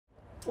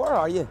Where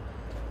are you?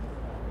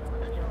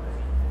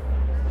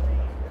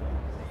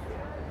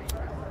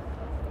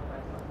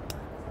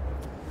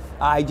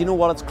 Aye, do you know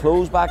what? It's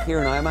closed back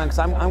here now, man, because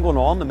I'm going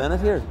on the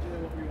minute here.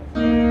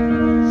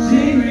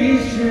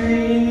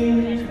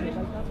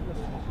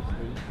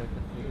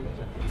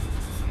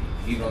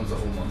 He runs the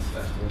whole month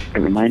festival. It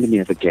reminded me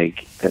of a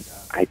gig that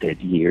I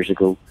did years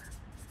ago.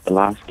 The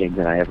last gig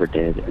that I ever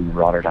did in the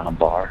Rotterdam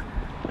bar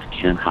with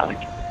Ken Haddock,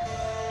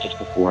 just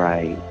before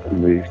I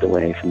moved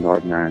away from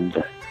Northern Ireland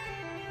to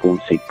go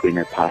and seek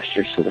greener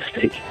pastures, so to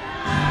speak.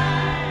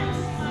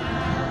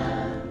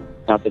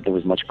 Not that there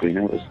was much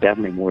greener, it was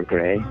definitely more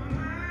grey.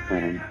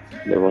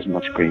 There wasn't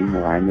much green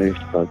where I moved,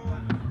 but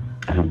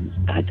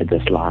I did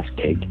this last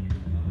gig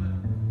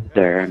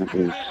there, and it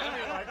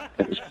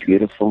was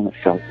beautiful, and it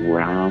felt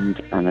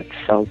round, and it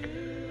felt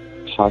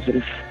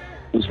positive,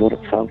 is what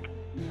it felt.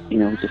 You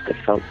know, just it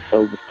felt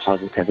filled with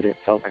positivity. It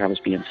felt like I was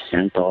being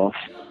sent off,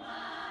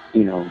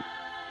 you know,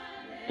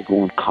 to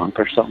go and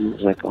conquer something. It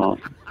was like, oh,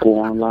 go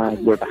on, lad,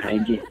 we're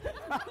behind you.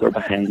 We're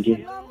behind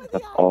you.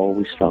 I've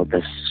always felt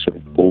this sort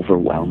of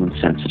overwhelming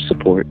sense of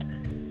support.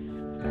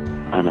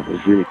 And it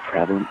was really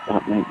prevalent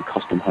that night in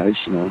Custom House,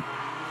 you know.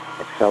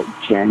 It felt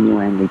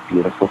genuinely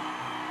beautiful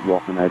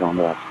walking out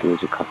onto that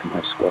stage at Custom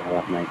House Square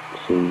that night to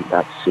see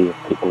that sea of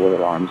people with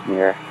their arms in the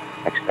air,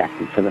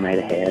 expecting for the night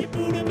ahead.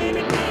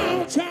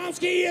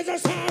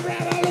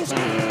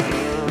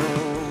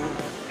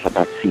 Had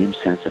that same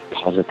sense of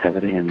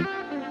positivity and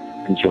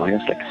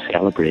joyous, like a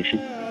celebration.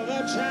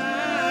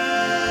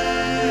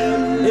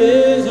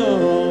 Is on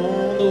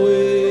the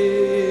way.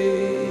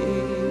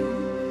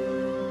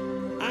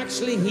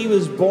 Actually, he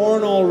was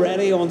born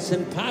already on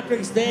St.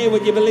 Patrick's Day,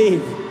 would you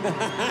believe?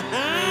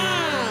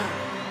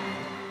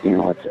 You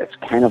know, it's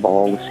kind of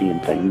all the same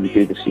thing. You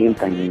do the same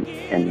thing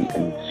in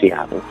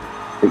Seattle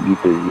that you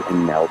do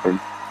in Melbourne,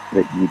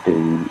 that you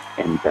do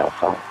in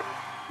Belfast.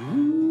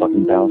 But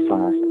in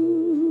Belfast,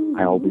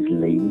 I always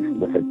leave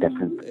with a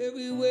different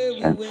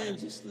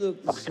sense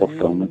of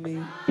fulfillment.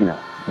 You know,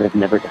 they've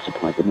never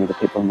disappointed me, the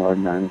people in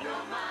Northern Ireland.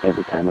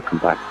 Every time I come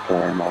back to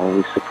play, I'm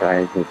always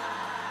surprised at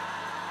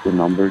the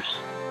numbers.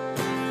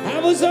 I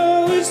was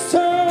always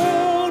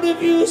told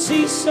if you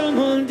see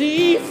someone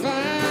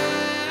defiled,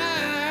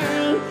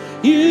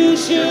 you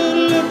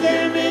should look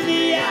them in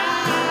the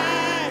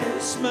eye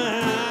and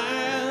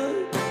smile.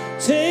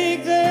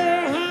 Take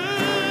their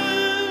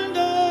hand,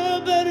 or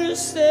better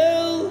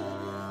still,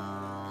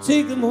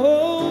 take them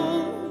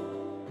home,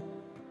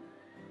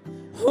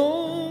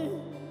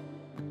 home.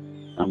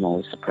 I'm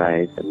always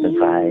surprised at the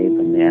vibe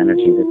and the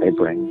energy that they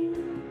bring.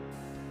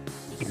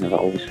 You know, it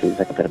always feels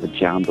like a bit of a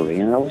jamboree,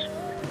 and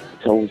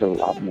it's always a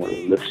lot more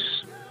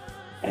loose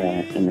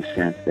in the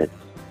sense that,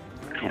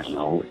 I don't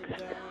know,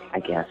 I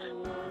guess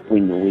we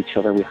know each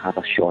other, we have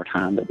a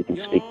shorthand that we can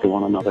speak to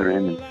one another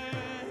in,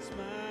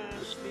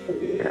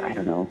 and I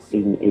don't know,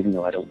 even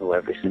though I don't know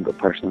every single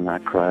person in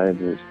that crowd,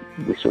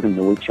 we sort of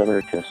know each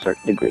other to a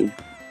certain degree,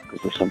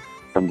 because we're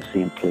from the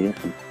same place,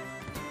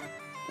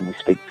 and we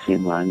speak the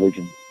same language.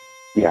 And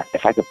yeah,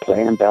 if I could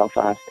play in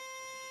Belfast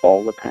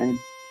all the time,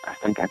 I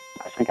think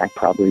I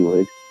probably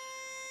would.